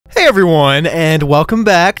everyone, and welcome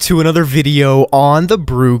back to another video on the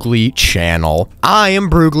Broogli channel. I am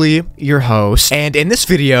Broogli, your host, and in this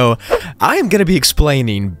video, I am going to be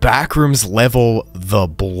explaining Backrooms level The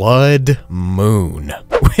Blood Moon,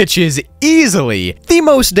 which is easily the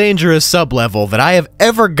most dangerous sublevel that I have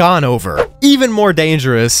ever gone over. Even more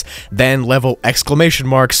dangerous than level exclamation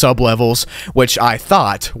mark sublevels, which I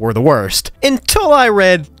thought were the worst, until I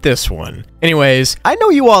read this one. Anyways, I know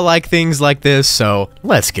you all like things like this, so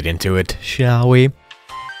let's get into it, shall we?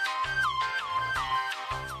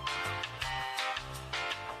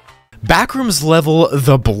 Backrooms level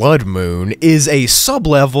The Blood Moon is a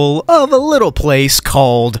sublevel of a little place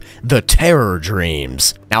called the Terror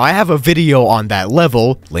Dreams. Now, I have a video on that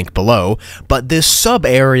level, link below, but this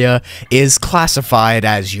sub-area is classified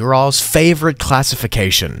as your all's favorite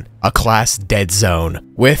classification, a class dead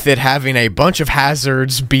zone, with it having a bunch of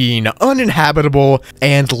hazards, being uninhabitable,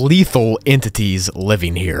 and lethal entities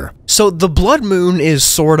living here. So the Blood Moon is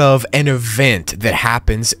sort of an event that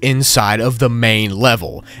happens inside of the main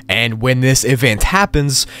level, and when this event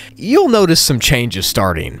happens, you'll notice some changes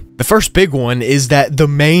starting. The first big one is that the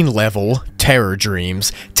main level, Terror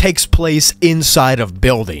Dreams, takes place inside of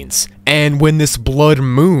buildings. And when this Blood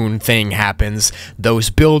Moon thing happens, those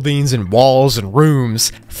buildings and walls and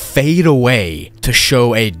rooms fade away to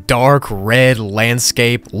show a dark red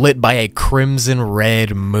landscape lit by a crimson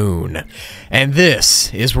red moon. And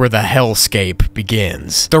this is where the hellscape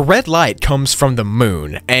begins. The red light comes from the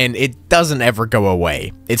moon, and it doesn't ever go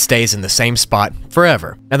away. It stays in the same spot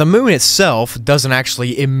forever. Now, the moon itself doesn't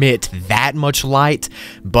actually emit that much light,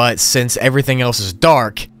 but since everything else is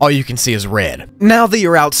dark, all you can see is red. Now that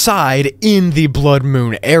you're outside in the Blood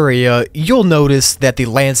Moon area, you'll notice that the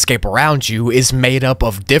landscape around you is made up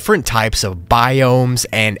of different types of biomes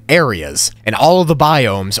and areas, and all of the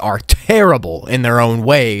biomes are terrible in their own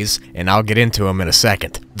ways, and I'll get into them in a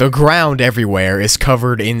second. The ground everywhere is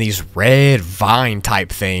covered in these red vine type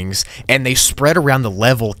things, and they spread around the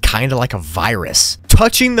level kinda like a virus.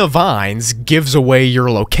 Touching the vines gives away your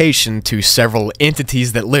location to several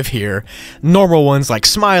entities that live here. Normal ones like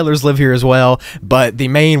Smilers live here as well, but the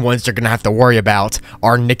main ones you're gonna have to worry about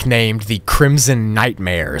are nicknamed the Crimson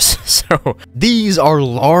Nightmares. So these are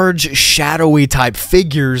large, shadowy type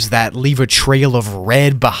figures that leave a trail of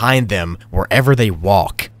red behind them wherever they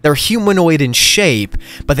walk. They're humanoid in shape,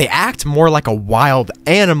 but they act more like a wild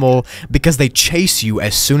animal because they chase you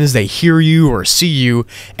as soon as they hear you or see you,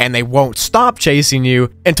 and they won't stop chasing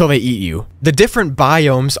you until they eat you. The different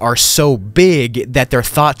biomes are so big that they're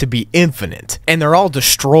thought to be infinite, and they're all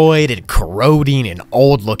destroyed and corroding and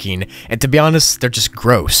old looking, and to be honest, they're just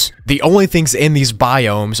gross. The only things in these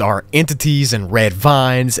biomes are entities and red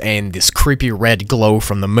vines and this creepy red glow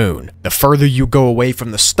from the moon. The further you go away from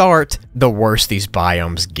the start, the worse these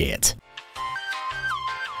biomes get.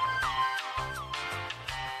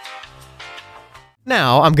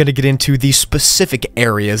 Now, I'm going to get into the specific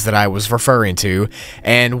areas that I was referring to,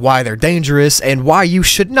 and why they're dangerous, and why you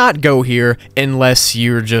should not go here unless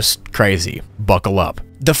you're just crazy. Buckle up.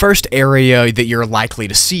 The first area that you're likely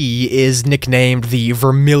to see is nicknamed the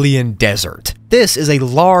Vermilion Desert. This is a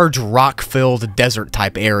large rock-filled desert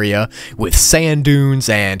type area with sand dunes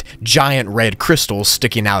and giant red crystals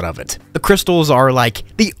sticking out of it. The crystals are like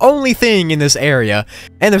the only thing in this area,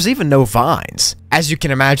 and there's even no vines. As you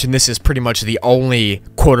can imagine, this is pretty much the only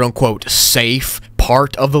quote-unquote safe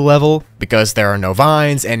part of the level because there are no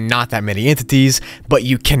vines and not that many entities, but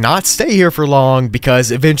you cannot stay here for long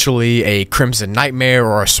because eventually a Crimson Nightmare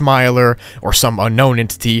or a Smiler or some unknown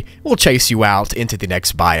entity will chase you out into the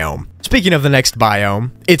next biome. Speaking of the next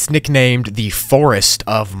biome, it's nicknamed the Forest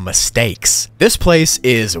of Mistakes. This place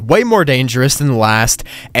is way more dangerous than the last,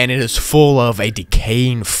 and it is full of a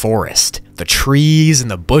decaying forest. The trees and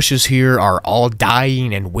the bushes here are all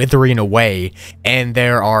dying and withering away, and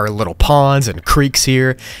there are little ponds and creeks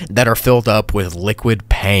here that are filled up with liquid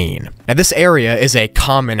pain. Now, this area is a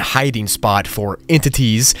common hiding spot for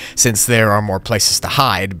entities since there are more places to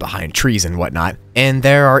hide behind trees and whatnot. And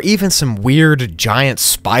there are even some weird giant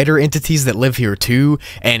spider entities that live here too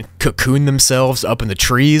and cocoon themselves up in the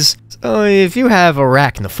trees. So if you have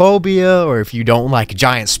arachnophobia or if you don't like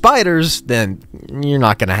giant spiders, then you're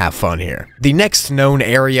not going to have fun here. The next known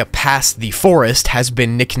area past the forest has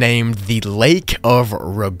been nicknamed the Lake of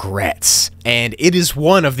Regrets, and it is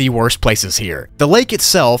one of the worst places here. The lake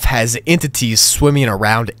itself has entities swimming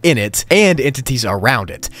around in it and entities around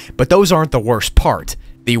it, but those aren't the worst part.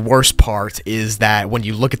 The worst part is that when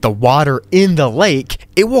you look at the water in the lake,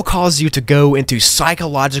 it will cause you to go into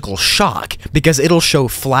psychological shock because it'll show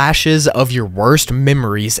flashes of your worst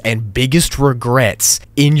memories and biggest regrets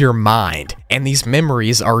in your mind. And these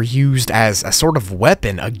memories are used as a sort of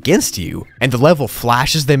weapon against you, and the level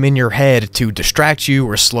flashes them in your head to distract you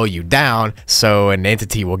or slow you down so an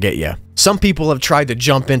entity will get you. Some people have tried to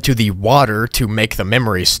jump into the water to make the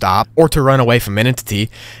memories stop, or to run away from an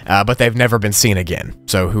entity, but they've never been seen again,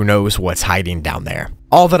 so who knows what's hiding down there.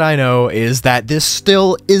 All that I know is that this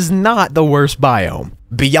still is not the worst biome.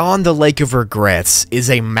 Beyond the Lake of Regrets is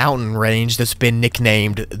a mountain range that's been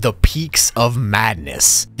nicknamed the Peaks of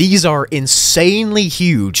Madness. These are insanely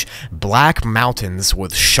huge black mountains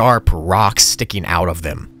with sharp rocks sticking out of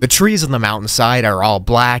them. The trees on the mountainside are all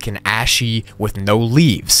black and ashy with no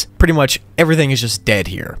leaves. Pretty much everything is just dead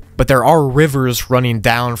here. But there are rivers running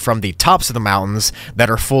down from the tops of the mountains that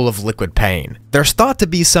are full of liquid pain. There's thought to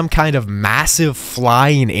be some kind of massive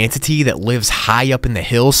flying entity that lives high up in the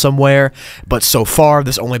hills somewhere, but so far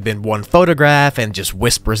there's only been one photograph and just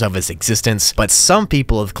whispers of its existence, but some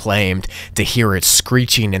people have claimed to hear it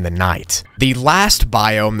screeching in the night. The last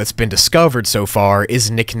biome that's been discovered so far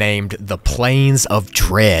is nicknamed the Plains of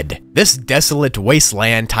Dread. This desolate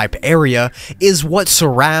wasteland type area is what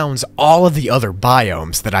surrounds all of the other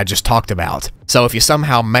biomes that I just talked about. So if you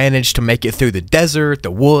somehow manage to make it through the desert,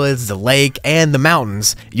 the woods, the lake, and the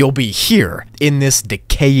mountains, you'll be here in this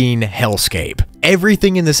decaying hellscape.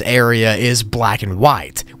 Everything in this area is black and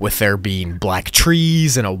white, with there being black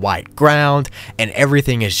trees and a white ground, and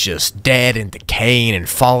everything is just dead and decaying and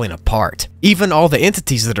falling apart. Even all the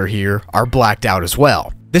entities that are here are blacked out as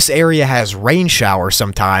well. This area has rain showers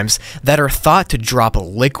sometimes that are thought to drop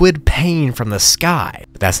liquid pain from the sky,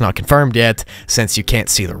 but that's not confirmed yet since you can't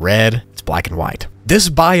see the red, it's black and white. This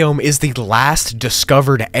biome is the last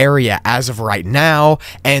discovered area as of right now,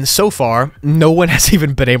 and so far, no one has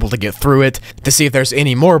even been able to get through it to see if there's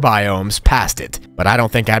any more biomes past it, but I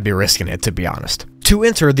don't think I'd be risking it, to be honest. To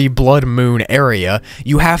enter the Blood Moon area,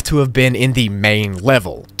 you have to have been in the main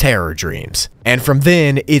level, Terror Dreams. And from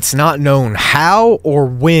then, it's not known how or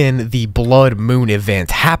when the Blood Moon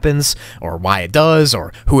event happens, or why it does,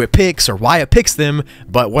 or who it picks, or why it picks them,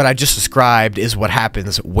 but what I just described is what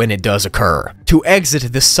happens when it does occur. To exit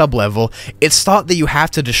this sublevel, it's thought that you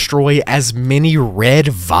have to destroy as many red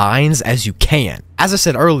vines as you can. As I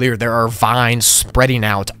said earlier, there are vines spreading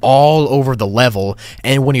out all over the level,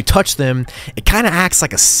 and when you touch them, it kind of acts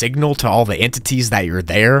like a signal to all the entities that you're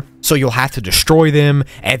there, so you'll have to destroy them,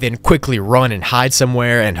 and then quickly run and hide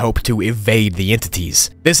somewhere and hope to evade the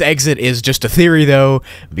entities. This exit is just a theory though,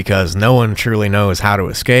 because no one truly knows how to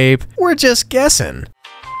escape. We're just guessing.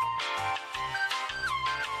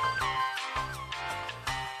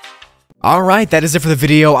 Alright, that is it for the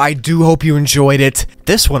video. I do hope you enjoyed it.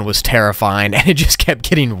 This one was terrifying, and it just kept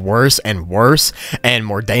getting worse and worse, and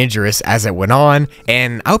more dangerous as it went on,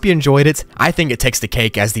 and I hope you enjoyed it. I think it takes the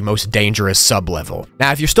cake as the most dangerous sublevel.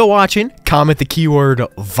 Now, if you're still watching, comment the keyword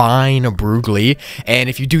Vine Broogli, and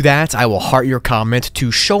if you do that, I will heart your comment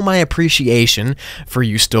to show my appreciation for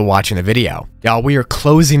you still watching the video. Y'all, we are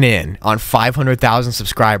closing in on 500,000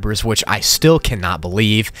 subscribers, which I still cannot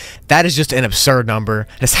believe. That is just an absurd number.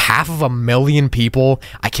 That's half of a million people.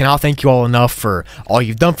 I cannot thank you all enough for all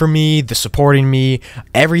you've done for me, the supporting me,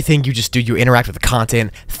 everything you just do. You interact with the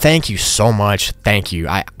content. Thank you so much. Thank you.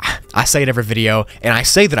 I say it every video, and I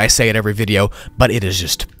say that I say it every video, but it is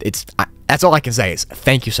just, that's all I can say is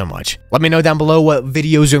thank you so much. Let me know down below what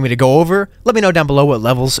videos you want me to go over. Let me know down below what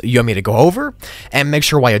levels you want me to go over. And make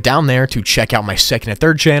sure while you're down there to check out my second and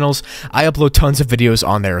third channels. I upload tons of videos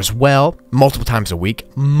on there as well, multiple times a week,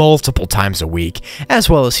 as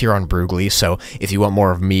well as here on Broogli. So if you want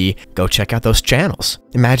more of me, go check out those channels.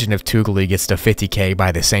 Imagine if Broogli gets to 50K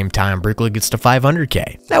by the same time Broogli gets to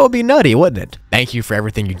 500K. That would be nutty, wouldn't it? Thank you for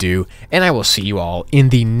everything you do, and I will see you all in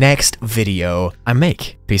the next video I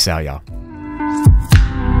make. Peace out, y'all.